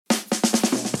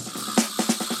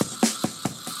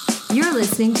You're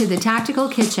listening to The Tactical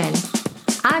Kitchen.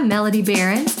 I'm Melody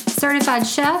Behrens, certified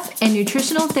chef and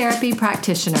nutritional therapy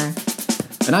practitioner.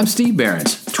 And I'm Steve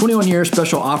Behrens, 21-year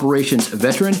special operations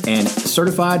veteran and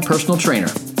certified personal trainer.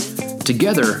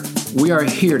 Together, we are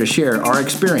here to share our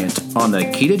experience on the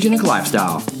ketogenic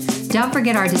lifestyle. Don't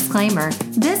forget our disclaimer.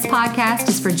 This podcast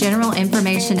is for general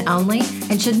information only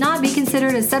and should not be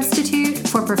considered a substitute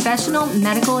for professional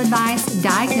medical advice,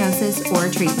 diagnosis, or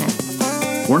treatment.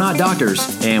 We're not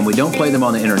doctors, and we don't play them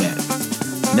on the internet.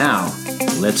 Now,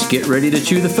 let's get ready to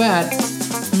chew the fat.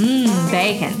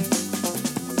 Bacon.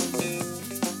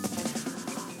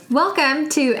 Welcome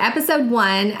to episode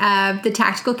 1 of the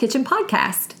Tactical Kitchen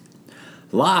podcast.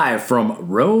 Live from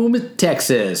Rome,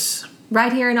 Texas.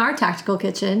 Right here in our Tactical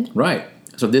Kitchen. Right.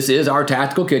 So this is our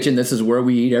Tactical Kitchen. This is where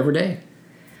we eat every day.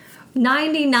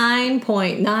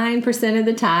 99.9% of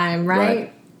the time,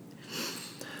 right?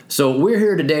 So we're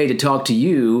here today to talk to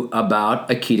you about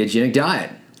a ketogenic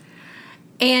diet.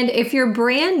 And if you're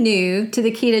brand new to the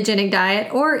ketogenic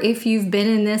diet, or if you've been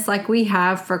in this like we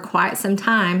have for quite some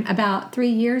time, about 3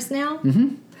 years now,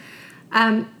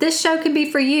 this show could be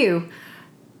for you.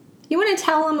 You want to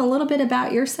tell them a little bit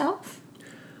about yourself?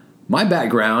 My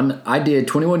background, I did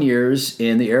 21 years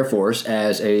in the Air Force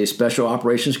as a Special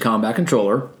Operations Combat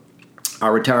Controller. I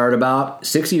retired about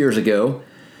 6 years ago,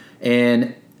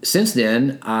 and since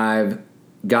then, I've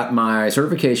got my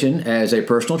certification as a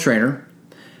personal trainer,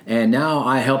 and now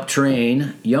I help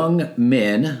train young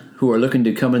men who are looking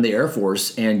to come into the Air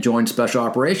Force and join Special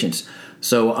Operations.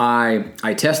 So I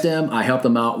test them, I help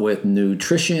them out with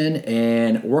nutrition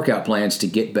and workout plans to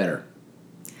get better.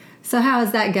 So how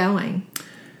is that going?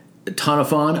 A ton of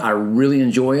fun. I really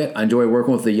enjoy it. I enjoy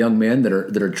working with the young men that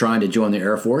are trying to join the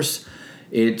Air Force.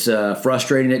 It's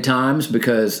frustrating at times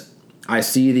because I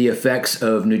see the effects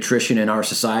of nutrition in our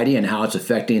society and how it's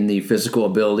affecting the physical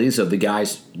abilities of the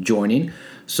guys joining.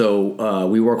 So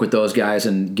we work with those guys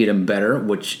and get them better,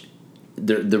 which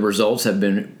the results have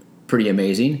been pretty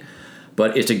amazing.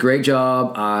 But it's a great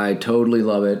job. I totally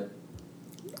love it.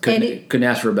 Couldn't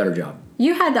ask for a better job.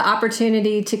 You had the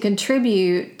opportunity to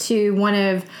contribute to one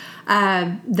of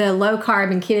the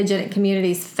low-carb and ketogenic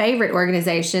community's favorite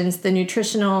organizations, the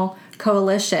Nutritional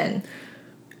Coalition.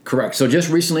 Correct. So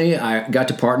just recently, I got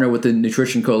to partner with the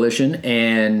Nutrition Coalition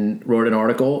and wrote an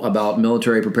article about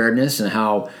military preparedness and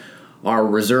how our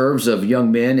reserves of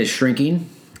young men is shrinking,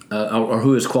 or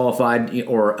who is qualified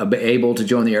or able to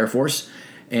join the Air Force,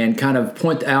 and kind of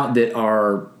point out that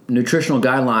our nutritional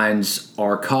guidelines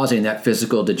are causing that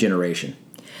physical degeneration.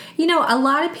 You know, a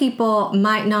lot of people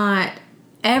might not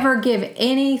ever give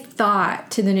any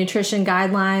thought to the nutrition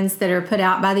guidelines that are put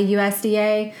out by the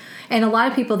USDA. And a lot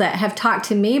of people that have talked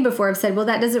to me before have said, well,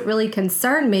 that doesn't really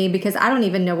concern me because I don't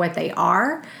even know what they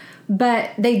are. But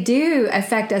they do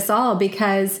affect us all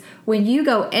because when you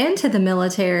go into the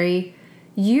military,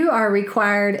 they are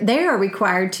required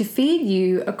to feed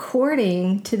you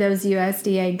according to those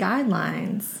USDA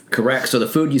guidelines. Correct. So the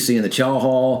food you see in the chow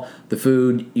hall, the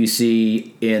food you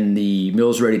see in the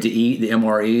meals ready to eat, the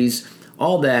MREs,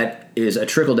 all that is a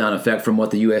trickle-down effect from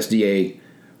what the USDA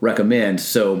recommends.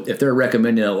 So if they're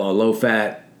recommending a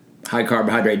low-fat,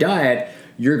 high-carbohydrate diet,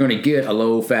 you're going to get a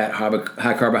low-fat,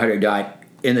 high-carbohydrate diet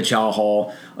in the chow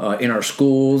hall, in our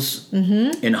schools,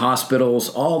 in hospitals.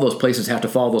 All those places have to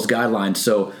follow those guidelines.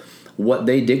 So what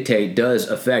they dictate does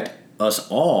affect us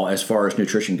all as far as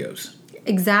nutrition goes.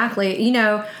 Exactly. You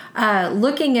know,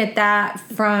 looking at that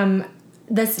from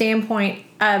the standpoint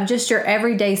of just your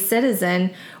everyday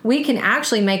citizen, we can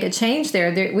actually make a change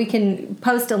there. We can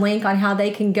post a link on how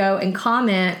they can go and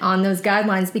comment on those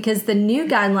guidelines because the new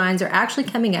guidelines are actually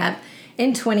coming up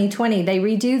in 2020. They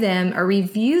redo them or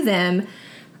review them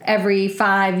every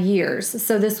 5 years.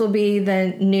 So this will be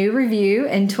the new review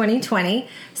in 2020.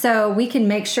 So we can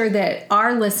make sure that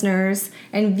our listeners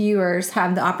and viewers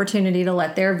have the opportunity to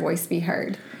let their voice be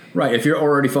heard. Right. If you're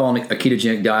already following a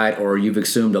ketogenic diet or you've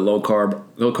assumed a low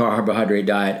carbohydrate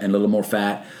diet and a little more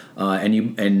fat,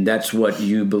 and that's what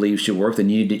you believe should work, then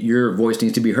your voice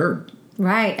needs to be heard.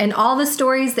 Right. And all the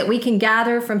stories that we can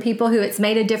gather from people who it's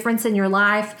made a difference in your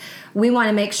life, we want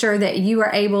to make sure that you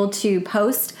are able to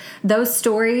post those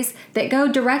stories that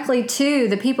go directly to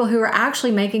the people who are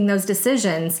actually making those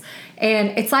decisions. And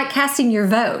it's like casting your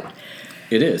vote.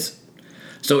 It is.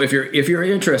 So if you're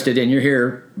interested and you're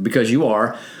here because you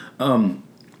are,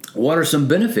 what are some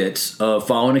benefits of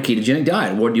following a ketogenic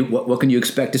diet? What can you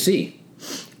expect to see?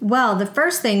 Well, the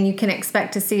first thing you can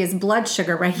expect to see is blood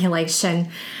sugar regulation.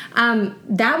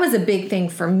 That was a big thing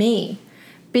for me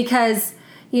because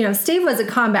Steve was a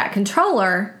combat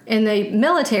controller in the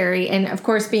military and, of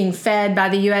course, being fed by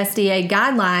the USDA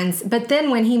guidelines. But then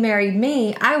when he married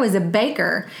me, I was a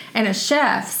baker and a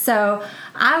chef. So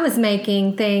I was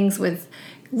making things with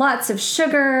lots of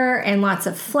sugar and lots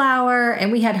of flour,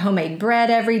 and we had homemade bread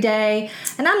every day.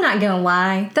 And I'm not going to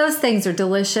lie, those things are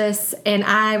delicious, and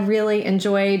I really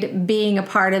enjoyed being a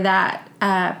part of that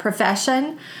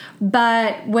profession.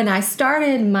 But when I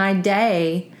started my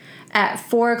day at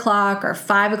 4 o'clock or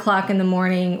 5 o'clock in the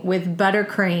morning with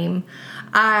buttercream,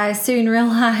 I soon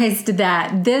realized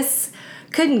that this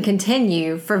couldn't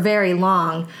continue for very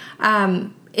long.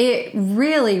 It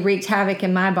really wreaked havoc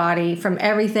in my body, from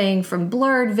everything from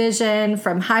blurred vision,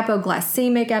 from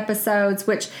hypoglycemic episodes,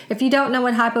 which, if you don't know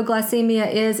what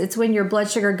hypoglycemia is, it's when your blood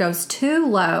sugar goes too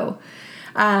low.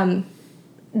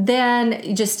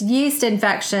 Then just yeast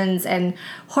infections and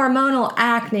hormonal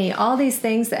acne, all these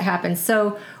things that happen.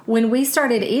 So when we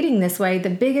started eating this way, the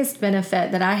biggest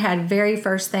benefit that I had very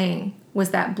first thing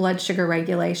was that blood sugar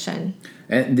regulation.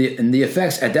 And the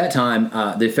effects at that time,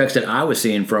 the effects that I was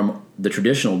seeing from the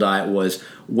traditional diet was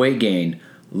weight gain,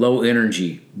 low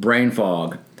energy, brain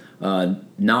fog,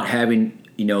 not having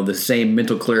the same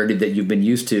mental clarity that you've been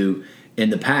used to in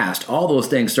the past. All those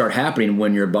things start happening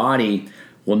when your body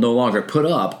will no longer put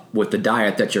up with the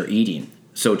diet that you're eating.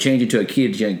 So changing to a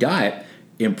ketogenic diet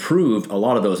improved a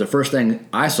lot of those. The first thing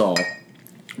I saw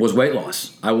was weight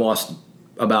loss. I lost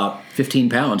about 15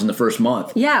 pounds in the first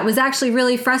month. Yeah, it was actually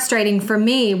really frustrating for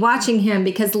me watching him,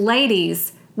 because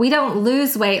ladies, we don't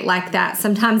lose weight like that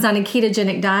sometimes on a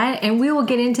ketogenic diet, and we will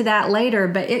get into that later,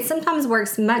 but it sometimes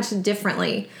works much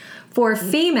differently for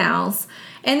females.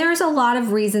 And there's a lot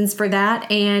of reasons for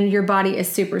that, and your body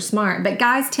is super smart. But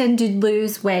guys tend to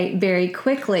lose weight very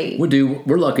quickly. We do.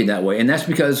 We're lucky that way. And that's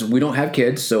because we don't have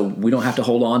kids, so we don't have to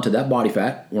hold on to that body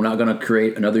fat. We're not going to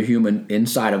create another human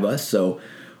inside of us, so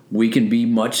we can be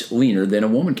much leaner than a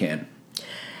woman can.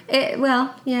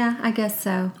 Well, yeah, I guess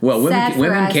so. Well,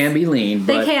 women can be lean.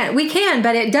 They can. We can,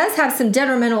 but it does have some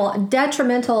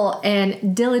detrimental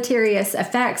and deleterious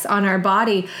effects on our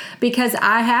body, because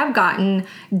I have gotten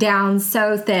down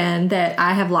so thin that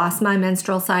I have lost my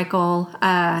menstrual cycle,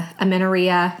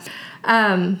 amenorrhea,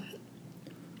 and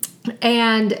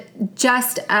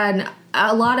just a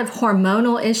lot of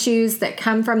hormonal issues that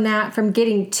come from that, from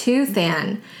getting too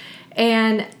thin.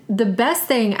 And the best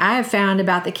thing I have found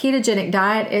about the ketogenic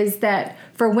diet is that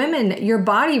for women, your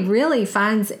body really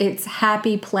finds its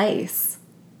happy place.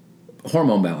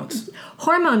 Hormone balance.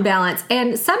 Hormone balance.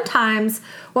 And sometimes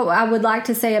what I would like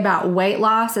to say about weight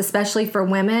loss, especially for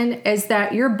women, is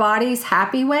that your body's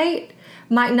happy weight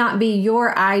might not be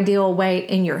your ideal weight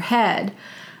in your head.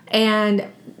 And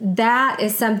that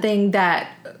is something that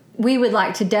we would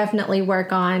like to definitely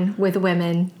work on with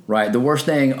women. Right. The worst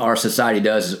thing our society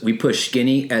does is we push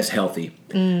skinny as healthy.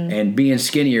 And being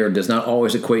skinnier does not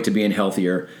always equate to being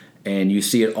healthier. And you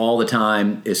see it all the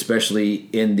time, especially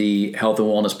in the health and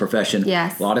wellness profession.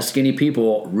 Yes. A lot of skinny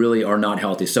people really are not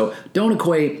healthy. So don't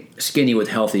equate skinny with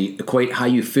healthy. Equate how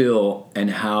you feel and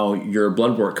how your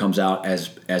blood work comes out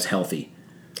as healthy.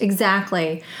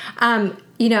 Exactly. I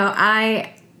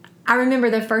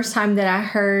remember the first time that I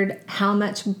heard how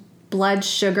much blood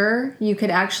sugar you could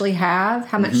actually have,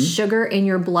 how much sugar in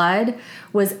your blood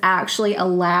was actually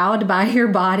allowed by your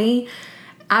body.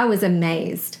 I was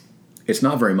amazed. It's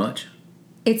not very much.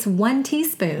 It's 1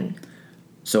 teaspoon.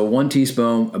 So 1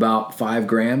 teaspoon, about 5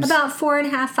 grams? About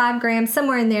 4.5, 5 grams,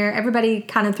 somewhere in there. Everybody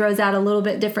kind of throws out a little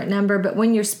bit different number, but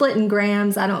when you're splitting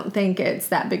grams, I don't think it's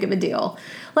that big of a deal.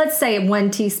 Let's say 1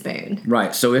 teaspoon.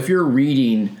 Right. So if you're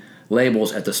reading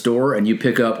labels at the store and you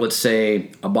pick up, let's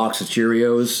say, a box of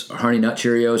Cheerios or Honey Nut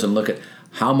Cheerios and look at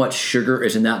how much sugar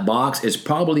is in that box, it's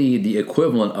probably the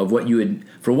equivalent of what you would,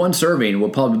 for one serving, will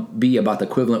probably be about the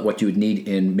equivalent of what you would need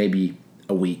in maybe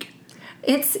a week.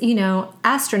 It's,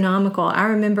 astronomical. I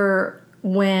remember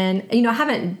when, I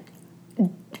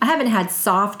haven't had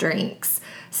soft drinks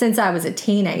since I was a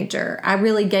teenager. I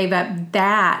really gave up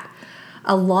that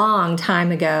a long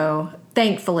time ago,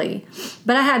 thankfully.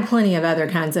 But I had plenty of other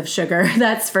kinds of sugar,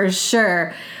 that's for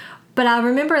sure. But I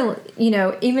remember,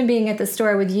 even being at the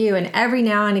store with you, and every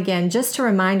now and again, just to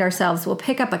remind ourselves, we'll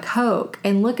pick up a Coke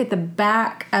and look at the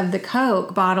back of the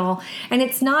Coke bottle, and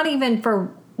it's not even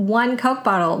for one Coke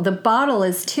bottle. The bottle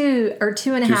is 2 or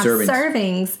 2.5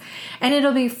 servings, and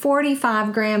it'll be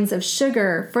 45 grams of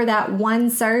sugar for that one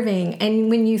serving. And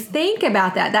when you think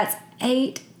about that, that's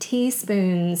 8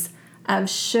 teaspoons of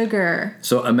sugar.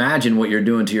 So imagine what you're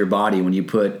doing to your body when you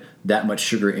put that much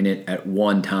sugar in it at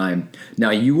one time.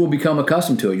 Now, you will become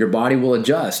accustomed to it. Your body will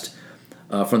adjust.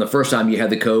 from the first time you had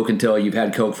the Coke until you've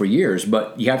had Coke for years.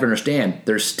 But you have to understand,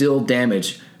 there's still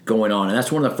damage going on. And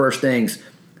that's one of the first things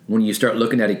when you start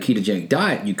looking at a ketogenic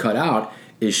diet you cut out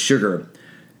is sugar.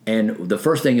 And the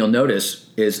first thing you'll notice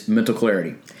is mental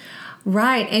clarity.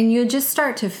 Right, and you just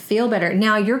start to feel better.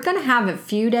 Now, you're going to have a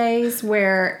few days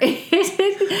where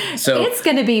it's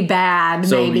going to be bad,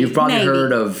 so maybe. You've probably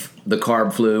heard of the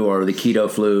carb flu or the keto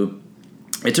flu.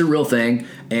 It's a real thing,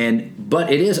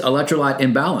 but it is electrolyte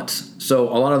imbalance. So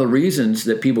a lot of the reasons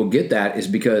that people get that is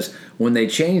because when they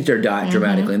change their diet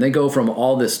dramatically, and they go from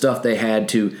all this stuff they had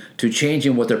to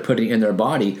changing what they're putting in their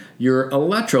body, your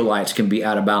electrolytes can be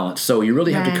out of balance. So you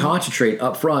really have to concentrate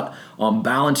up front on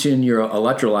balancing your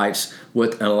electrolytes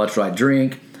with an electrolyte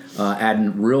drink,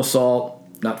 adding real salt,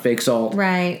 not fake salt.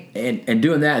 Right. And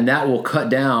doing that, and that will cut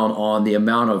down on the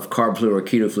amount of carb flu or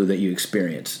keto flu that you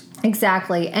experience.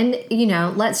 Exactly. And,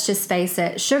 let's just face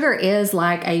it, sugar is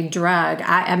like a drug.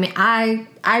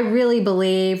 I really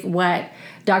believe what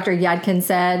Dr. Yudkin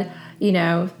said,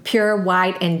 pure,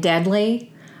 white, and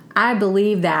deadly. I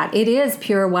believe that. It is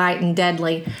pure, white, and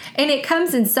deadly. And it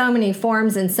comes in so many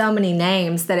forms and so many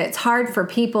names that it's hard for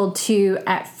people to,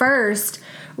 at first,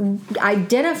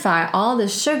 identify all the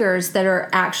sugars that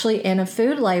are actually in a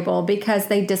food label because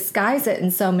they disguise it in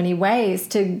so many ways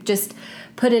to just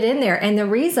put it in there. And the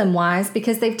reason why is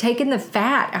because they've taken the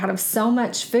fat out of so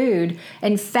much food.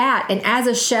 And as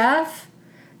a chef,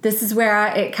 this is where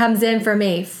it comes in for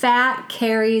me. Fat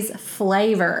carries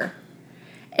flavor.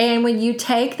 And when you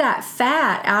take that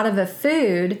fat out of a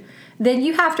food, then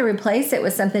you have to replace it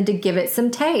with something to give it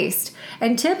some taste.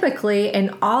 And typically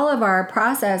in all of our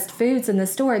processed foods in the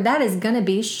store, that is going to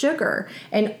be sugar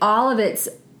and all of its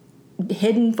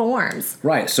hidden forms.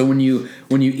 Right. So when you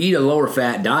eat a lower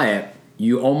fat diet,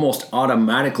 you almost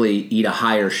automatically eat a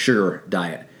higher sugar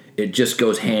diet. It just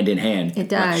goes hand in hand. It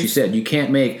does. Like she said, you can't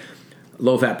make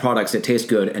low-fat products that taste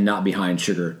good and not be high in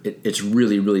sugar. It's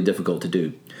really, really difficult to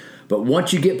do. But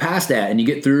once you get past that and you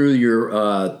get through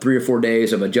your 3 or 4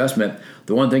 days of adjustment,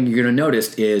 the one thing you're going to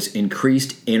notice is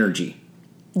increased energy.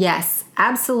 Yes,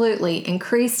 absolutely.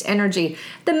 Increased energy.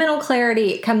 The mental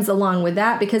clarity comes along with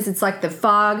that because it's like the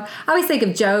fog. I always think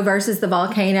of Joe versus the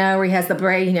volcano where he has the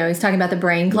brain, he's talking about the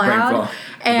brain cloud.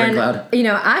 Brain cloud.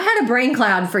 I had a brain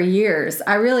cloud for years.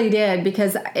 I really did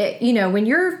because, when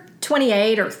you're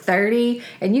 28 or 30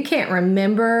 and you can't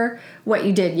remember what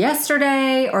you did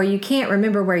yesterday or you can't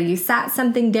remember where you sat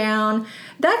something down,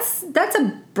 that's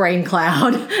a brain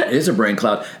cloud. It is a brain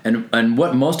cloud. And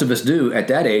what most of us do at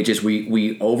that age is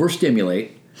we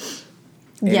overstimulate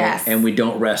and we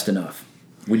don't rest enough.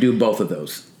 We do both of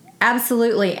those.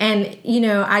 Absolutely. And,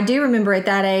 I do remember at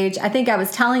that age, I think I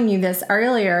was telling you this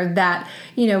earlier, that,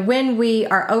 when we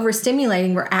are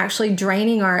overstimulating, we're actually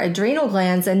draining our adrenal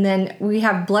glands, and then we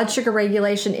have blood sugar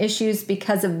regulation issues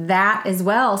because of that as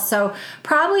well. So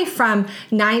probably from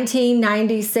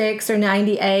 1996 or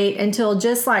 98 until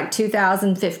just like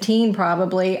 2015,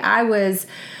 probably, I was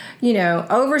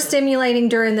overstimulating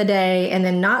during the day and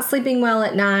then not sleeping well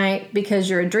at night because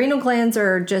your adrenal glands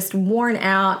are just worn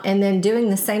out, and then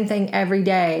doing the same thing every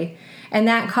day. And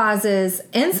that causes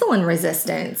insulin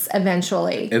resistance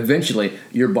eventually. Eventually,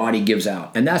 your body gives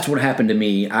out. And that's what happened to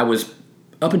me. I was,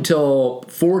 up until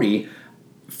 40,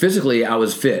 physically I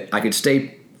was fit. I could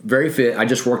stay very fit. I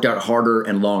just worked out harder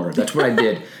and longer. That's what I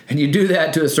did. And you do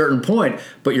that to a certain point,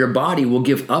 but your body will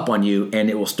give up on you and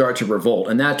it will start to revolt.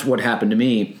 And that's what happened to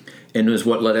me, and was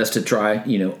what led us to try,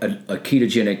 a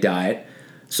ketogenic diet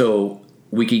so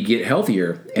we could get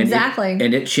healthier. And exactly.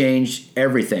 It changed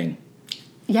everything.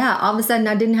 Yeah, all of a sudden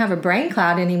I didn't have a brain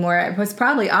cloud anymore. It was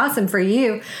probably awesome for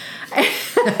you.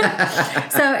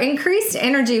 So increased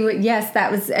energy, yes,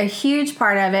 that was a huge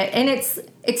part of it. And it's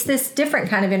this different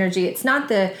kind of energy. It's not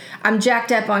the I'm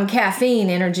jacked up on caffeine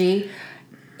energy.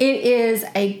 It is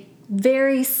a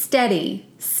very steady,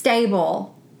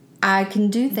 stable, I can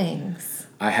do things.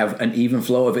 I have an even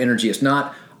flow of energy. It's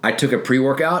not I took a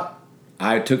pre-workout.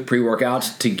 I took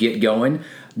pre-workouts to get going.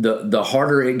 The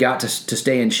harder it got to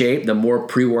stay in shape, the more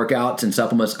pre-workouts and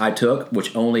supplements I took,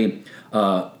 which only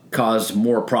caused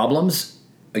more problems.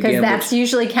 Because that's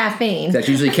usually caffeine. That's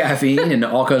usually caffeine and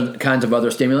all kinds of other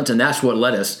stimulants, and that's what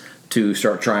led us to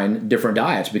start trying different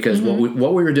diets because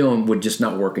what we were doing would just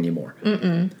not work anymore.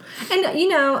 Mm-mm.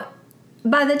 And,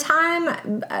 by the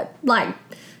time,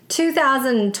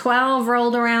 2012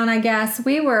 rolled around, I guess,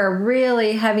 we were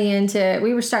really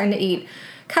we were starting to eat,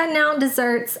 cutting out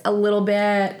desserts a little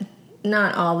bit,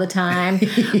 not all the time,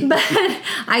 but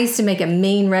I used to make a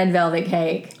mean red velvet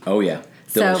cake. Oh, yeah.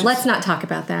 So let's not talk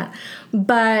about that.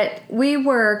 But we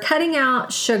were cutting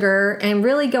out sugar and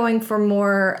really going for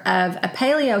more of a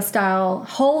paleo style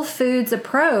whole foods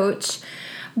approach.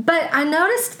 But I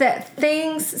noticed that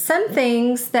some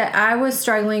things that I was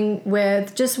struggling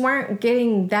with just weren't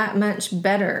getting that much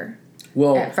better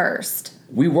at first.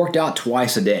 We worked out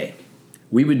twice a day.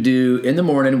 We would do, in the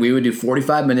morning,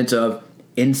 45 minutes of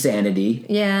insanity,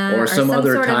 or some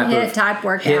other sort of HIIT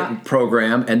workout, HIIT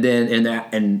program, and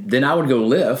then I would go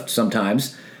lift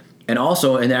sometimes, and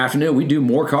also in the afternoon we'd do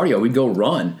more cardio. We'd go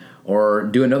run or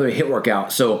do another HIIT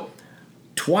workout. So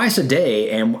twice a day,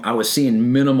 and I was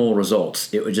seeing minimal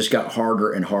results. It just got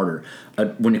harder and harder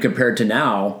when you compare it to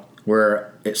now,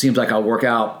 where it seems like I'll work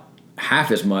out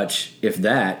half as much, if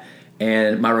that.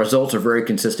 And my results are very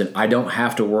consistent. I don't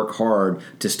have to work hard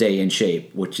to stay in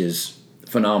shape, which is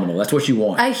phenomenal. That's what you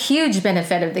want. A huge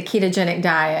benefit of the ketogenic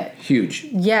diet. Huge.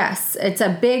 Yes. It's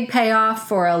a big payoff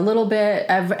for a little bit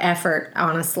of effort,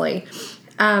 honestly.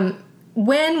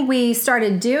 When we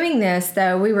started doing this,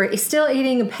 though, we were still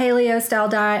eating a paleo-style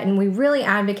diet, and we really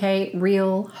advocate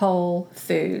real whole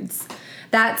foods.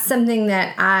 That's something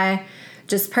that I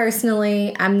just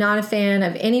personally, I'm not a fan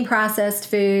of any processed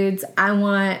foods. I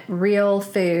want real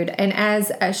food. And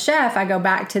as a chef, I go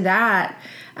back to that.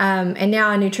 And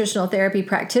now a nutritional therapy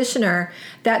practitioner,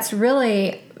 that's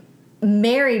really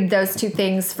married those two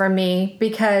things for me,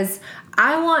 because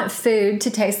I want food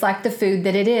to taste like the food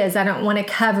that it is. I don't want to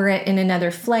cover it in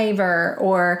another flavor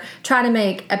or try to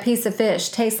make a piece of fish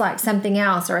taste like something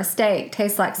else or a steak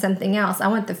taste like something else. I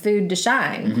want the food to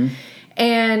shine. Mm-hmm.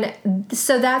 And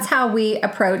so that's how we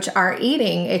approach our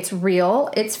eating. It's real,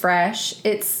 it's fresh,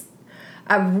 it's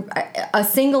a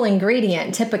single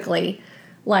ingredient, typically,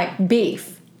 like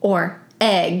beef or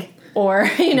egg, or,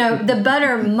 the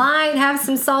butter might have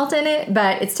some salt in it,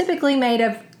 but it's typically made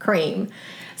of cream.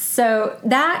 So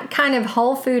that kind of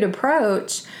whole food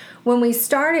approach, when we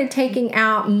started taking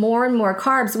out more and more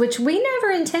carbs, which we never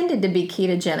intended to be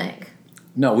ketogenic.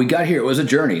 No, we got here. It was a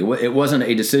journey. It wasn't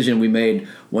a decision we made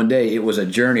one day. It was a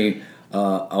journey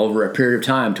over a period of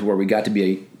time to where we got to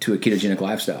a ketogenic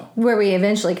lifestyle. Where we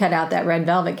eventually cut out that red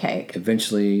velvet cake.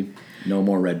 Eventually, no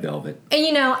more red velvet.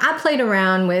 And, I played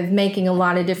around with making a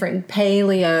lot of different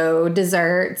paleo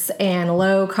desserts and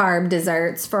low-carb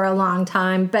desserts for a long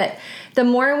time. But the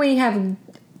more we have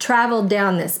traveled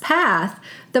down this path,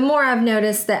 the more I've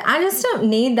noticed that I just don't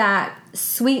need that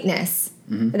sweetness.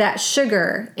 Mm-hmm. That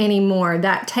sugar anymore,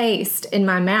 that taste in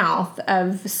my mouth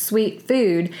of sweet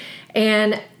food.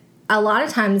 And a lot of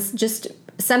times just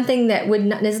something that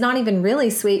is not even really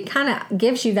sweet kind of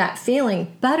gives you that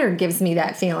feeling. Butter gives me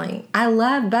that feeling. I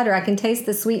love butter. I can taste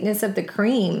the sweetness of the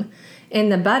cream in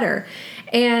the butter.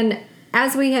 And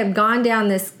as we have gone down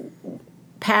this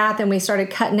path and we started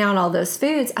cutting out all those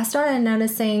foods, I started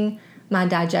noticing my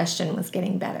digestion was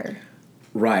getting better.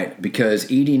 Right, because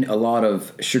eating a lot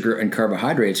of sugar and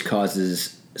carbohydrates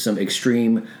causes some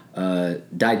extreme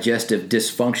digestive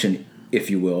dysfunction, if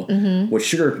you will, which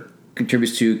sugar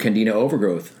contributes to candida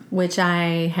overgrowth. Which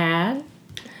I had.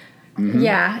 Mm-hmm.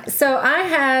 Yeah, so I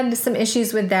had some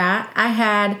issues with that. I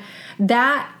had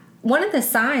that, one of the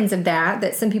signs of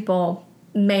that some people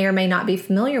may or may not be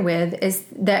familiar with is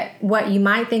that what you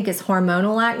might think is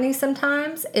hormonal acne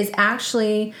sometimes is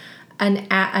actually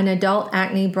an adult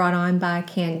acne brought on by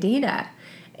candida.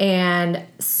 And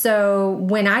so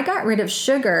when I got rid of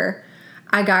sugar,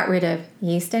 I got rid of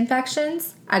yeast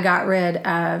infections. I got rid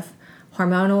of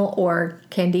hormonal or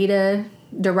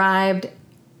candida-derived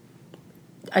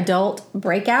adult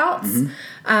breakouts,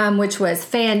 which was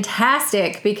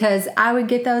fantastic because I would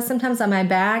get those sometimes on my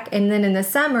back. And then in the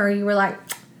summer, you were like,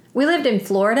 we lived in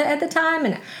Florida at the time,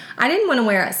 and I didn't want to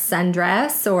wear a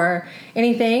sundress or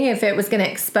anything if it was going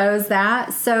to expose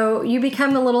that. So you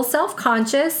become a little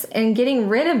self-conscious, and getting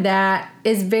rid of that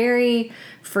is very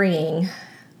freeing.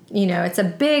 It's a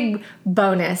big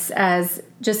bonus as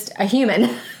just a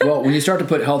human. Well, when you start to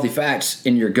put healthy fats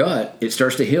in your gut, it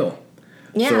starts to heal.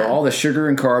 Yeah. So all the sugar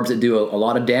and carbs that do a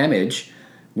lot of damage,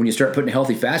 when you start putting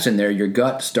healthy fats in there, your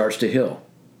gut starts to heal.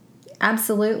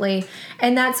 Absolutely.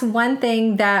 And that's one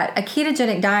thing that a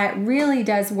ketogenic diet really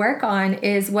does work on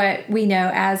is what we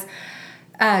know as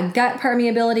gut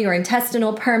permeability or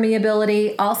intestinal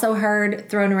permeability, also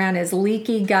thrown around as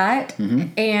leaky gut. Mm-hmm.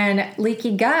 And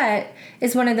leaky gut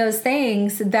is one of those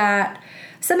things that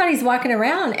somebody's walking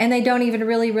around and they don't even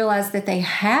really realize that they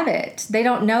have it. They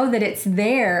don't know that it's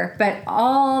there, but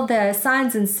all the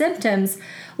signs and symptoms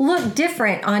look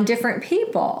different on different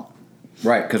people.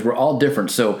 Right, because we're all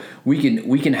different. So we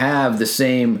can have the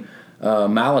same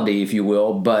malady, if you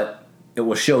will, but it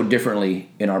will show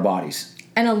differently in our bodies.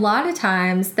 And a lot of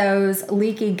times those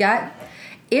leaky gut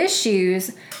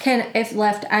issues can, if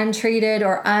left untreated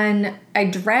or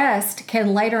unaddressed,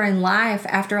 can later in life,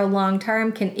 after a long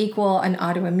term, can equal an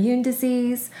autoimmune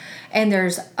disease. And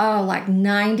there's like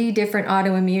 90 different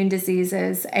autoimmune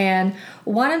diseases. And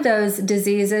one of those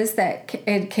diseases that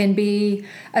it can be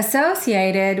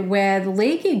associated with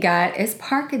leaky gut is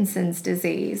Parkinson's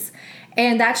disease.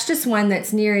 And that's just one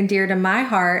that's near and dear to my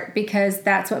heart because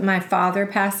that's what my father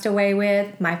passed away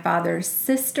with, my father's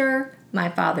sister, my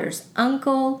father's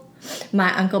uncle,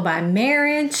 my uncle by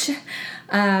marriage.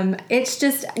 It's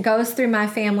just goes through my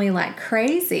family like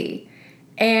crazy.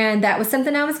 And that was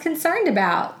something I was concerned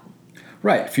about.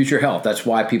 Right, future health. That's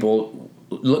why people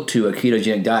look to a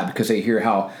ketogenic diet, because they hear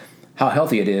how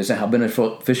healthy it is and how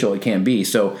beneficial it can be.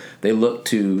 So they look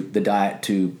to the diet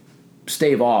to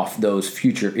stave off those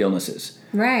future illnesses.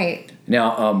 Right.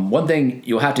 Now, one thing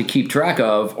you'll have to keep track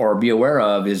of or be aware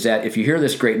of is that if you hear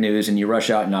this great news and you rush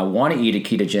out and I want to eat a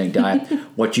ketogenic diet,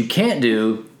 what you can't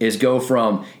do is go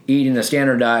from eating the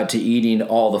standard diet to eating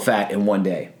all the fat in one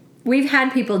day. We've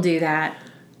had people do that.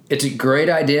 It's a great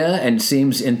idea and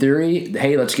seems in theory,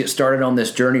 hey, let's get started on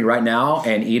this journey right now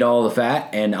and eat all the fat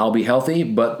and I'll be healthy.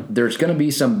 But there's going to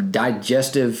be some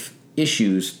digestive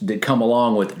issues that come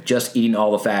along with just eating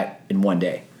all the fat in one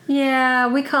day. Yeah,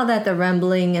 we call that the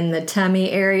rumbling in the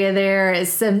tummy area there. It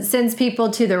sends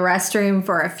people to the restroom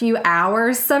for a few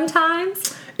hours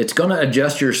sometimes. It's going to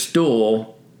adjust your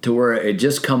stool to where it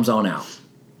just comes on out.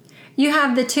 You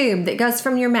have the tube that goes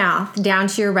from your mouth down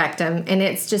to your rectum, and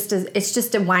it's just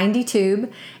a windy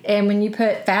tube. And when you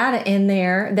put fat in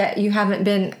there that you haven't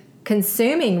been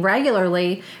consuming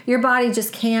regularly, your body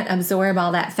just can't absorb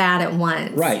all that fat at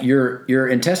once. Right. Your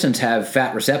intestines have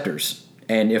fat receptors,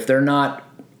 and if they're not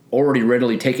already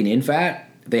readily taking in fat,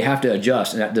 they have to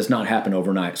adjust, and that does not happen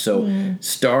overnight. So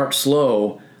start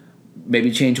slow,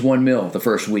 maybe change 1 meal the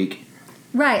first week.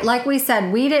 Right. Like we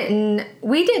said, we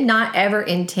did not ever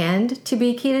intend to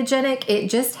be ketogenic. It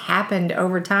just happened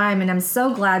over time, and I'm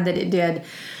so glad that it did.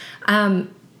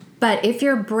 But if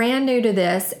you're brand new to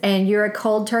this and you're a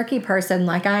cold turkey person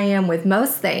like I am with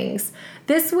most things,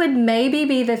 this would maybe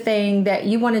be the thing that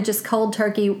you want to just cold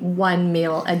turkey 1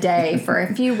 meal a day for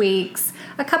a few weeks,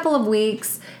 a couple of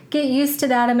weeks, get used to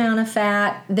that amount of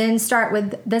fat, then start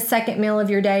with the second meal of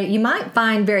your day. You might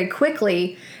find very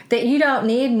quickly that you don't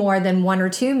need more than 1 or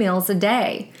 2 meals a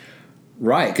day.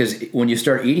 Right, because when you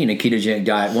start eating a ketogenic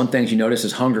diet, one thing you notice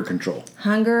is hunger control.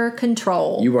 Hunger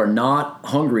control. You are not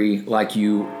hungry like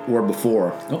you were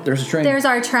before. Oh, there's a train. There's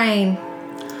our train.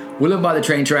 We live by the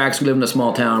train tracks. We live in a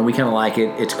small town. We kind of like it.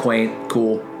 It's quaint,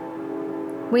 cool.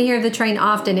 We hear the train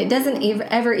often. It doesn't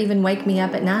ever even wake me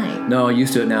up at night. No, I'm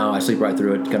used to it now. I sleep right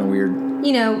through it. It's kind of weird.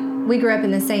 You know, we grew up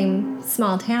in the same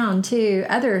small town, too,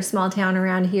 other small town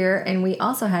around here, and we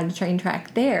also had a train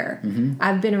track there. Mm-hmm.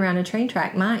 I've been around a train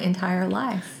track my entire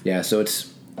life. Yeah, so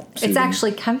it's soothing. It's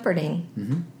actually comforting.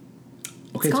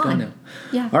 Mm-hmm. Okay, it's gone now.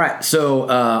 Yeah. All right, so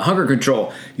hunger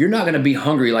control. You're not going to be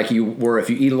hungry like you were if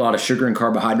you eat a lot of sugar and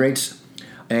carbohydrates.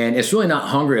 And it's really not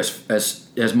hunger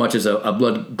as much as a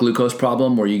blood glucose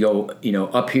problem where you go,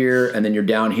 up here and then you're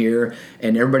down here,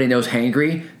 and everybody knows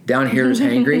hangry. Down here is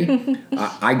hangry.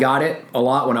 I got it a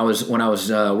lot when I was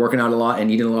working out a lot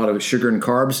and eating a lot of sugar and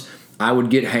carbs. I would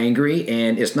get hangry,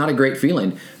 and it's not a great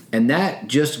feeling. And that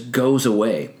just goes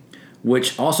away,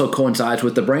 which also coincides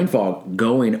with the brain fog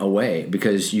going away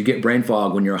because you get brain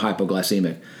fog when you're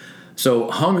hypoglycemic. So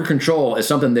hunger control is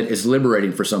something that is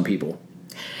liberating for some people.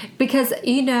 Because,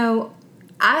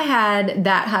 I had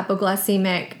that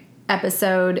hypoglycemic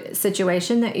episode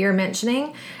situation that you're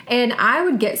mentioning, and I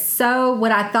would get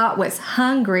what I thought was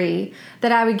hungry,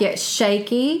 that I would get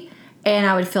shaky and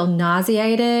I would feel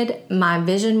nauseated. My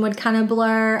vision would kind of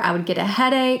blur. I would get a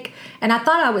headache, and I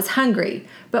thought I was hungry.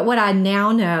 But what I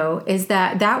now know is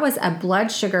that was a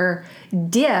blood sugar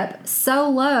dip so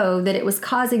low that it was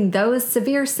causing those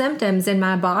severe symptoms in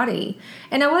my body.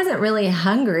 And I wasn't really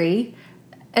hungry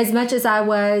as much as I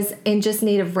was in just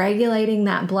need of regulating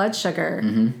that blood sugar.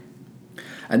 Mm-hmm.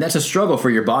 And that's a struggle for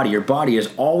your body. Your body is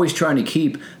always trying to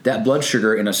keep that blood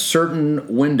sugar in a certain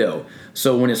window.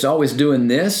 So when it's always doing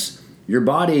this, your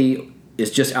body is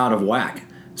just out of whack.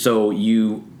 So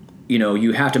you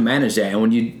have to manage that. And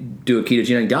when you do a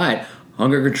ketogenic diet,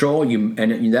 hunger control,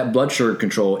 and that blood sugar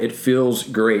control, it feels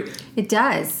great. It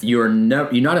does. You're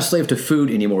not a slave to food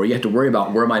anymore. You have to worry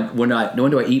about when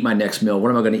do I eat my next meal? What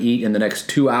am I going to eat in the next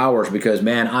 2 hours? Because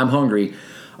man, I'm hungry.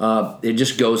 It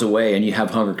just goes away, and you have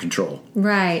hunger control.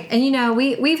 Right, and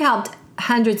we've helped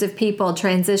hundreds of people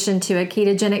transition to a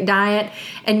ketogenic diet,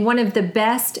 and one of the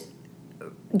best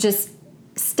just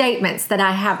statements that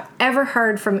I have ever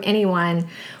heard from anyone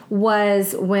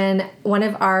was when one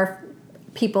of our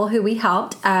people who we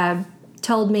helped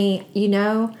told me,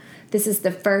 this is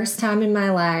the first time in my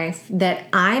life that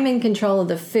I'm in control of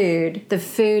the food. The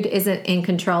food isn't in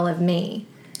control of me.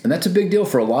 And that's a big deal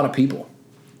for a lot of people.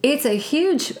 It's a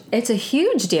huge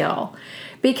deal,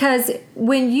 because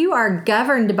when you are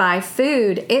governed by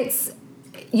food,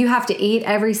 you have to eat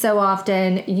every so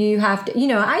often. You have to,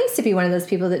 I used to be one of those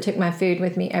people that took my food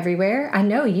with me everywhere. I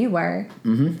know you were.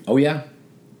 Mm-hmm. Oh, yeah.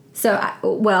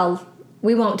 So,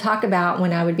 we won't talk about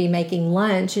when I would be making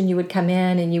lunch and you would come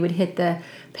in and you would hit the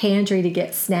pantry to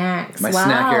get snacks. My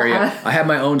snack area. I have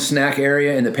my own snack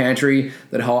area in the pantry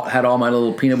that had all my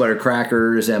little peanut butter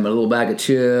crackers and my little bag of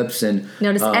chips. And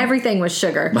notice everything was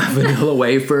sugar. My vanilla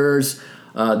wafers.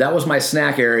 That was my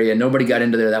snack area. Nobody got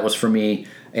into there. That was for me.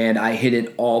 And I hit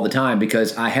it all the time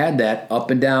because I had that up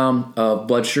and down of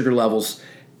blood sugar levels,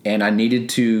 and I needed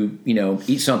to,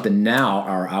 eat something now,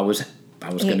 or I was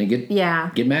going to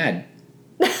get mad.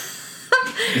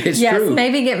 It's yes, true.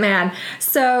 Maybe get mad.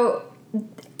 So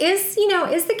is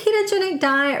the ketogenic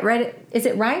diet right? Is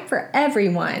it right for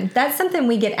everyone? That's something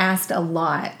we get asked a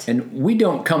lot. And we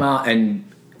don't come out and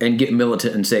get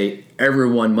militant and say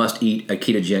everyone must eat a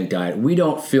ketogenic diet. We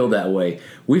don't feel that way.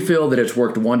 We feel that it's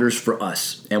worked wonders for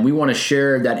us, and we want to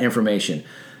share that information.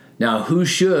 Now, who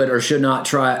should or should not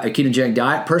try a ketogenic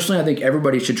diet? Personally, I think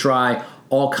everybody should try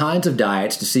all kinds of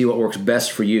diets to see what works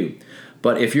best for you.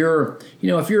 But if you're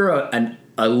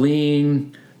a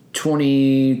lean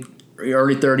 20,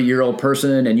 early 30-year-old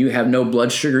person and you have no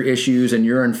blood sugar issues and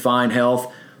you're in fine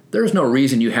health, there's no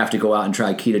reason you have to go out and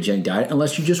try a ketogenic diet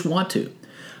unless you just want to.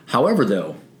 However,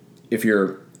 though, if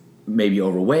you're maybe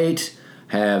overweight,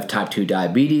 have type 2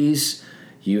 diabetes,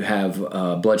 you have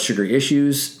blood sugar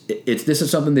issues, this is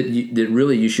something that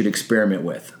really you should experiment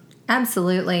with.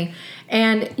 Absolutely.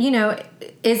 And,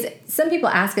 some people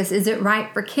ask us, is it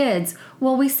right for kids?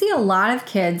 Well, we see a lot of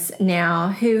kids now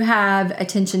who have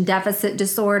attention deficit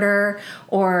disorder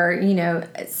or,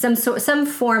 some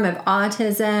form of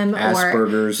autism.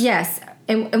 Asperger's. Yes.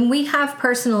 And we have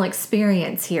personal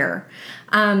experience here.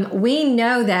 We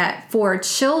know that for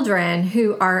children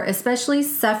who are especially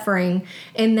suffering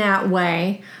in that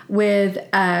way with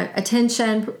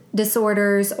attention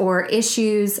disorders or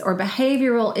issues or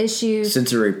behavioral issues.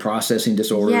 Sensory processing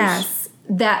disorders. Yes.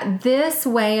 That this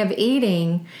way of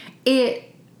eating,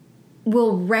 it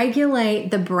will regulate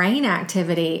the brain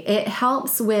activity. It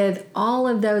helps with all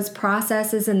of those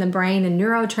processes in the brain and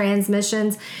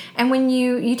neurotransmissions. And when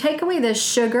you take away the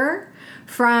sugar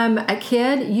from a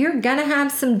kid, you're going to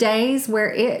have some days where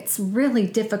it's really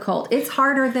difficult. It's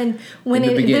harder than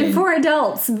than for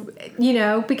adults,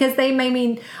 because they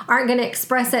maybe aren't going to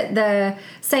express it the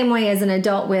same way as an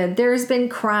adult would. There's been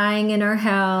crying in our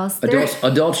house.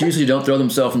 Adults usually don't throw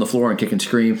themselves on the floor and kick and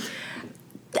scream.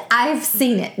 I've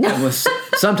seen it.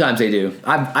 Sometimes they do.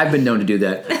 I've been known to do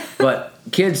that. But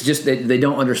kids just, they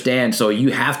don't understand. So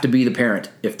you have to be the parent.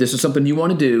 If this is something you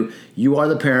want to do, you are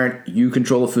the parent. You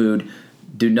control the food.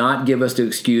 Do not give us the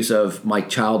excuse of my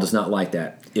child does not like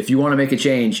that. If you want to make a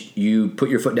change, you put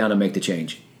your foot down and make the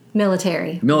change.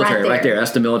 Military, right there.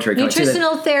 That's the military.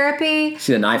 Nutritional therapy.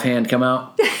 See the knife hand come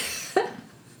out?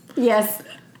 Yes.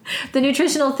 The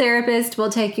nutritional therapist will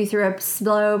take you through a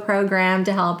slow program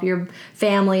to help your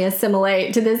family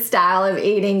assimilate to this style of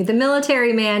eating. The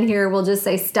military man here will just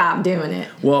say, stop doing it.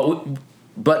 Well,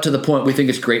 but to the point, we think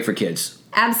it's great for kids.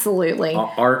 Absolutely.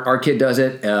 Our kid does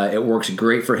it. It works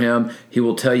great for him. He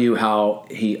will tell you how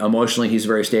he's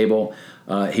very stable.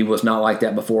 He was not like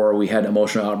that before. We had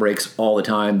emotional outbreaks all the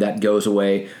time. That goes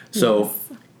away. So,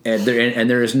 yes. and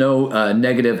there is no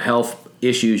negative health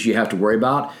issues you have to worry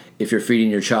about if you're feeding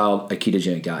your child a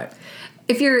ketogenic diet.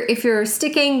 If you're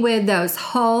sticking with those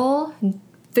whole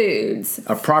foods,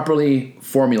 a properly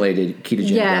formulated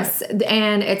ketogenic diet. Yes,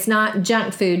 and it's not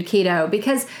junk food keto,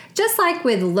 because just like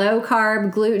with low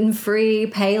carb, gluten free,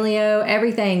 paleo,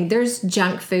 everything, there's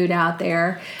junk food out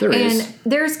there. And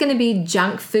there's going to be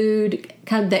junk food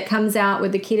that comes out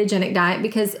with the ketogenic diet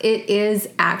because it is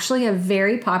actually a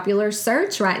very popular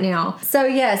search right now. So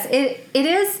yes, it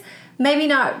is maybe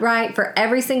not right for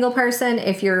every single person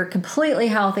if you're completely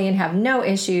healthy and have no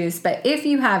issues, but if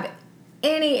you have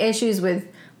any issues with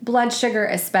blood sugar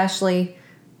especially,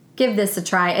 give this a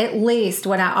try. At least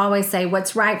what I always say,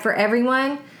 what's right for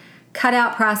everyone, cut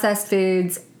out processed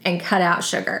foods and cut out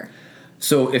sugar.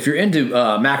 So if you're into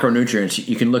macronutrients,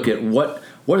 you can look at what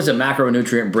is a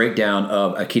macronutrient breakdown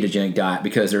of a ketogenic diet,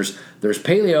 because there's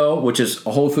paleo, which is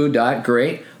a whole food diet,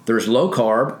 great. There's low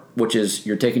carb, which is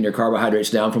you're taking your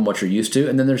carbohydrates down from what you're used to,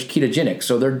 and then there's ketogenic.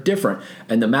 So they're different.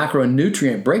 And the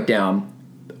macronutrient breakdown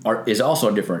is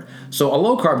also different. So a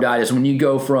low carb diet is when you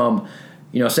go from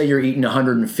say you're eating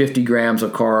 150 grams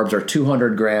of carbs or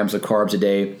 200 grams of carbs a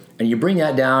day, and you bring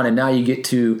that down, and now you get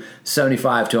to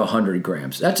 75 to 100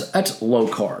 grams. That's low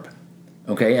carb,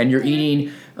 okay? And you're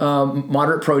eating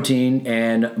moderate protein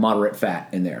and moderate fat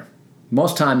in there.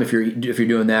 Most time, if you're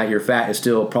doing that, your fat is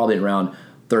still probably around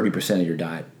 30% of your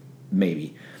diet,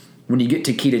 maybe. When you get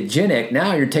to ketogenic,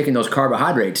 now you're taking those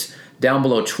carbohydrates down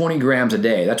below 20 grams a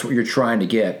day. That's what you're trying to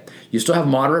get. You still have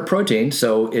moderate protein,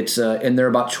 so it's in there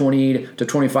about 20 to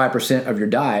 25% of your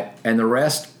diet, and the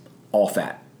rest, all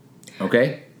fat.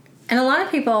 Okay? And a lot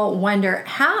of people wonder,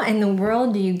 how in the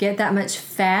world do you get that much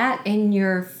fat in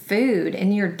your food,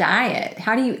 in your diet?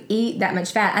 How do you eat that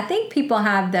much fat? I think people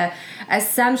have the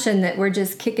assumption that we're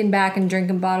just kicking back and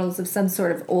drinking bottles of some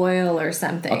sort of oil or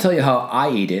something. I'll tell you how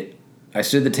I eat it. I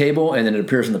sit at the table, and then it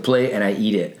appears on the plate, and I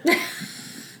eat it.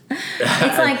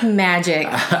 It's like magic.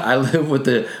 I live with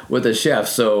the chef,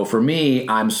 so for me,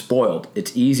 I'm spoiled.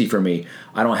 It's easy for me.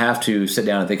 I don't have to sit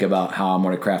down and think about how I'm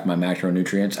going to craft my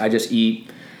macronutrients. I just eat.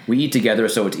 We eat together,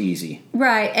 so it's easy.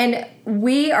 Right, and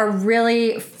we are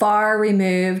really far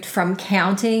removed from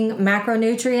counting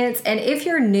macronutrients. And if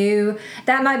you're new,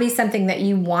 that might be something that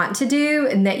you want to do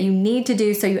and that you need to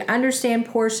do so you understand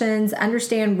portions,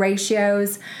 understand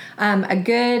ratios. A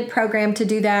good program to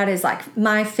do that is like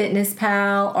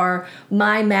MyFitnessPal or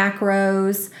My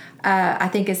Macros, I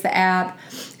think is the app.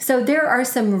 So there are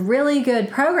some really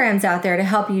good programs out there to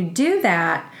help you do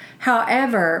that.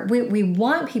 However, what we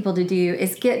want people to do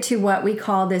is get to what we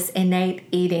call this innate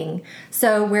eating.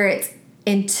 So where it's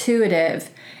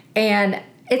intuitive, and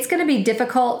it's going to be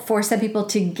difficult for some people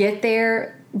to get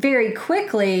there very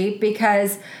quickly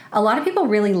because a lot of people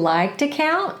really like to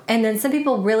count, and then some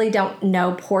people really don't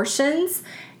know portions,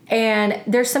 and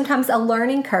there's sometimes a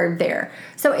learning curve there.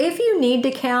 So if you need to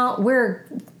count, we're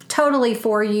totally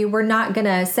for you. We're not going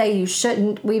to say you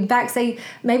shouldn't. We in fact say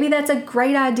maybe that's a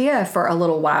great idea for a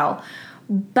little while.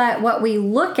 But what we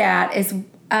look at is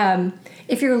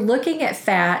if you're looking at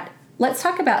fat, let's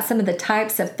talk about some of the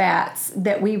types of fats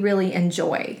that we really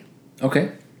enjoy.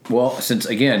 Okay. Well, since,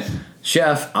 again,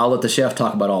 chef, I'll let the chef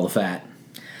talk about all the fat.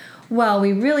 Well,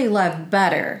 we really love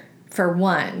butter, for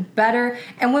one. Butter.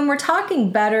 And when we're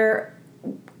talking butter,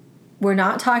 we're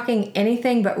not talking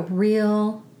anything but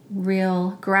real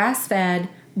grass-fed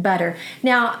butter.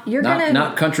 Now, you're going to...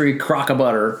 Not country crock of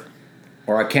butter,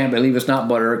 or I can't believe it's not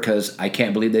butter because I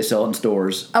can't believe they sell it in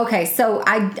stores. Okay, so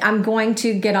I'm going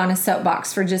to get on a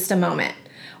soapbox for just a moment.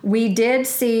 We did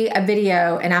see a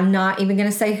video, and I'm not even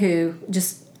going to say who,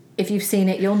 just if you've seen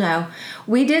it, you'll know.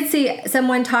 We did see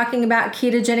someone talking about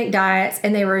ketogenic diets,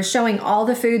 and they were showing all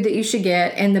the food that you should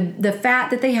get, and the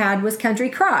fat that they had was country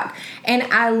crock. And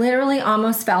I literally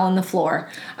almost fell on the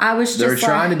floor. I was just They were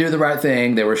trying to do the right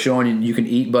thing. They were showing you can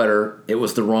eat butter. It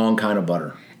was the wrong kind of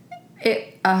butter.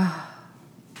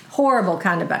 Horrible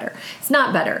kind of butter. It's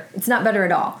not butter. It's not butter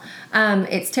at all.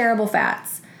 It's terrible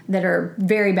fats that are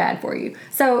very bad for you.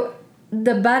 So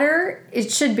the butter,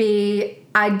 it should be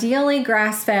ideally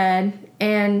grass-fed,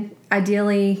 and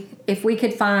ideally, if we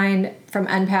could find from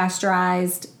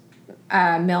unpasteurized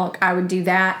milk, I would do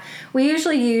that. We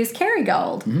usually use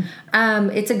Kerrygold. Mm-hmm.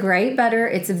 It's a great butter.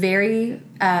 It's very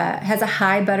has a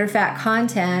high butter fat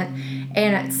content,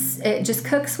 and it just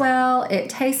cooks well. It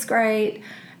tastes great,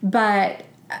 but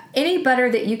any butter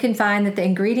that you can find that the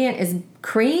ingredient is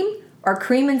cream or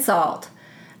cream and salt,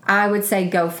 I would say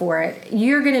go for it.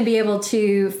 You're going to be able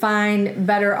to find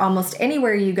butter almost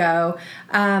anywhere you go.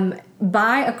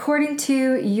 Buy according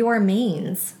to your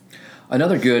means.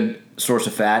 Another good source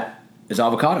of fat is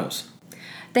avocados.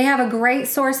 They have a great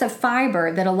source of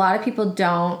fiber that a lot of people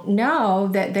don't know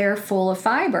that they're full of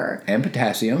fiber. And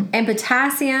potassium.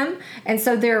 And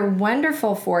so they're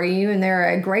wonderful for you, and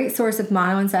they're a great source of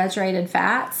monounsaturated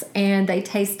fats, and they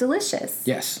taste delicious.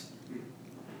 Yes.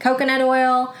 Coconut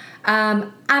oil.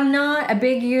 I'm not a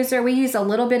big user. We use a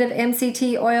little bit of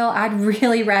MCT oil. I'd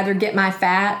really rather get my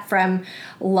fat from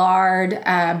lard,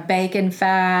 bacon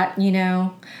fat,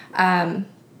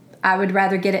 I would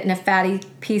rather get it in a fatty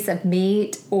piece of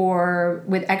meat or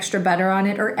with extra butter on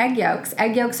it, or egg yolks.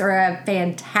 Egg yolks are a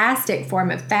fantastic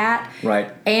form of fat,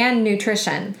 right, and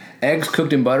nutrition. Eggs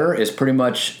cooked in butter is pretty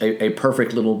much a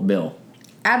perfect little meal.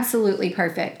 Absolutely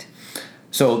perfect.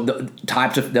 So those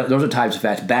are types of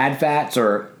fats. Bad fats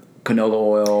are canola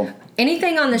oil.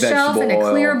 Anything on the shelf in a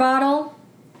clear bottle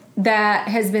that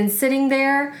has been sitting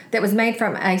there that was made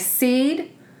from a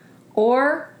seed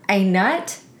or a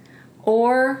nut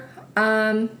or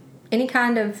any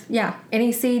kind of,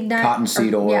 any seed nut.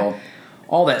 Cottonseed oil. Yeah.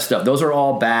 all that stuff. Those are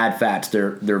all bad fats.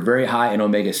 They're very high in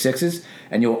omega-6s,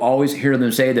 and you'll always hear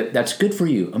them say that that's good for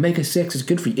you. Omega-6 is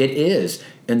good for you. It is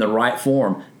in the right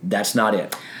form. That's not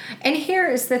it. And here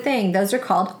is the thing. Those are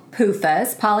called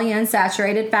PUFAs,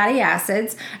 polyunsaturated fatty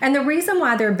acids. And the reason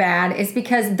why they're bad is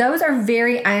because those are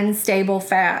very unstable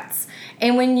fats.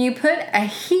 And when you put a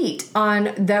heat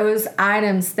on those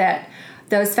items that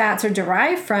those fats are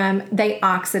derived from, they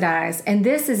oxidize. And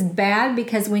this is bad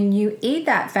because when you eat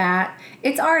that fat,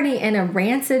 it's already in a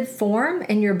rancid form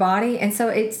in your body. And so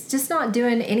it's just not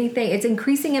doing anything. It's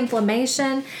increasing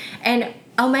inflammation. And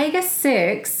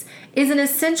omega-6 is an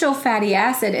essential fatty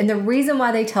acid. And the reason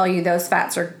why they tell you those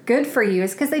fats are good for you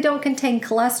is because they don't contain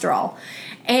cholesterol.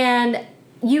 And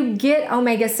you get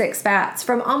omega-6 fats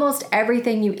from almost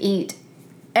everything you eat.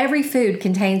 Every food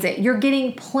contains it. You're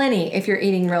getting plenty if you're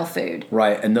eating real food.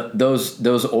 Right, and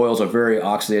those oils are very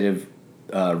oxidative,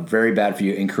 very bad for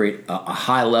you, and create a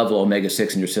high level of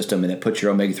omega-6 in your system, and it puts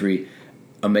your omega-3,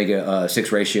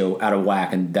 omega-6 ratio out of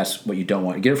whack, and that's what you don't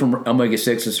want. You get it from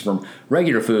omega-6s from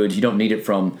regular foods. You don't need it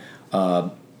from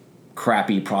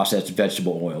crappy processed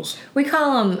vegetable oils. We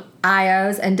call them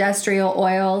IOs,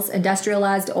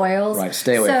 industrialized oils. Right,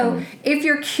 stay away from them. So if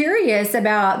you're curious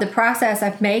about the process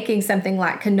of making something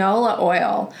like canola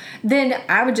oil, then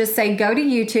I would just say go to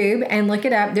YouTube and look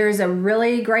it up. There's a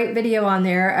really great video on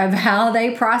there of how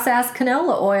they process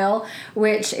canola oil,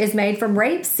 which is made from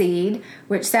rapeseed,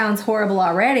 which sounds horrible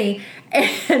already.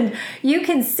 And you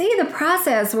can see the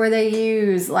process where they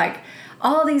use like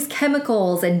all these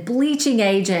chemicals and bleaching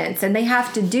agents, and they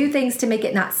have to do things to make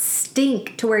it not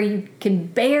stink to where you can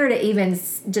bear to even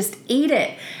just eat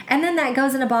it. And then that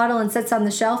goes in a bottle and sits on the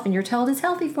shelf, and you're told it's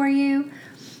healthy for you.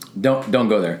 Don't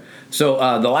go there.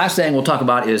 So the last thing we'll talk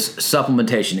about is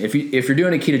supplementation. If you're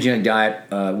doing a ketogenic diet,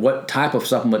 what type of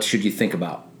supplements should you think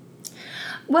about?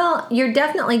 Well, you're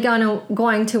definitely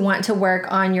going to want to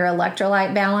work on your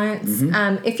electrolyte balance.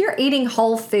 Mm-hmm. If you're eating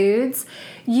whole foods,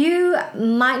 you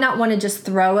might not want to just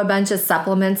throw a bunch of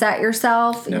supplements at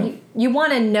yourself. No. You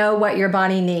want to know what your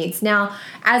body needs. Now,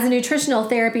 as a nutritional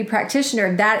therapy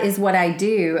practitioner, that is what I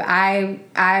do. I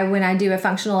when I do a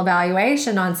functional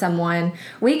evaluation on someone,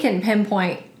 we can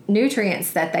pinpoint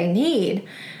nutrients that they need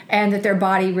and that their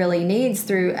body really needs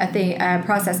through a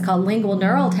process called lingual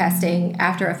neural testing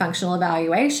after a functional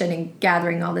evaluation and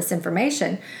gathering all this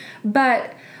information.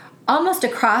 But almost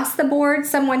across the board,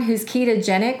 someone who's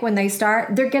ketogenic, when they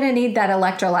start, they're going to need that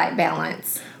electrolyte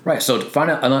balance. Right. So to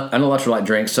find an electrolyte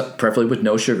drink, preferably with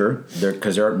no sugar,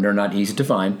 because they're not easy to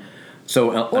find.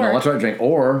 So an electrolyte drink,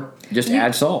 or just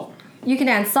add salt. You can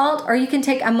add salt, or you can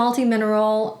take a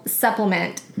multi-mineral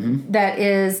supplement that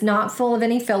is not full of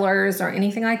any fillers or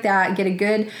anything like that. Get a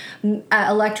good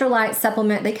electrolyte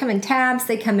supplement. They come in tabs.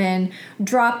 They come in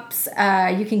drops.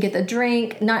 You can get the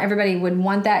drink. Not everybody would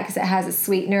want that because it has a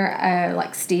sweetener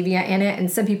like stevia in it, and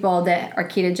some people that are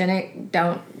ketogenic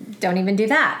don't even do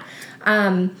that.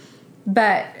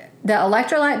 But the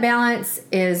electrolyte balance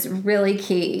is really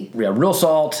key. Yeah, real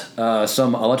salt,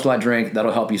 some electrolyte drink,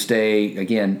 that'll help you stay,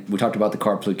 again, we talked about the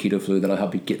carb flu, keto flu, that'll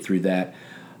help you get through that.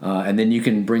 And then you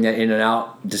can bring that in and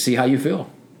out to see how you feel.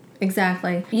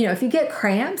 Exactly. You know, if you get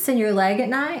cramps in your leg at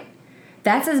night,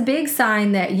 that's a big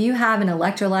sign that you have an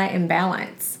electrolyte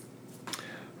imbalance.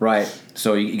 Right.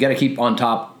 So you got to keep on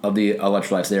top of the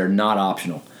electrolytes. They are not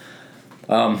optional.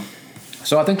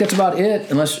 So I think that's about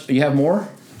it, unless you have more.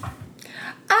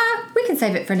 We can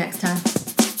save it for next time.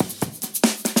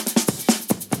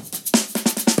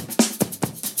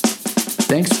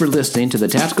 Thanks for listening to The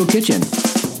Tactical Kitchen.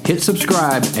 Hit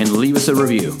subscribe and leave us a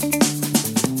review.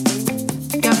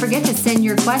 Don't forget to send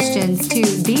your questions to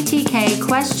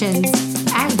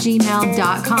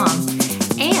btkquestions@gmail.com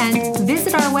and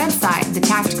visit our website,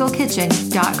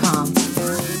 thetacticalkitchen.com.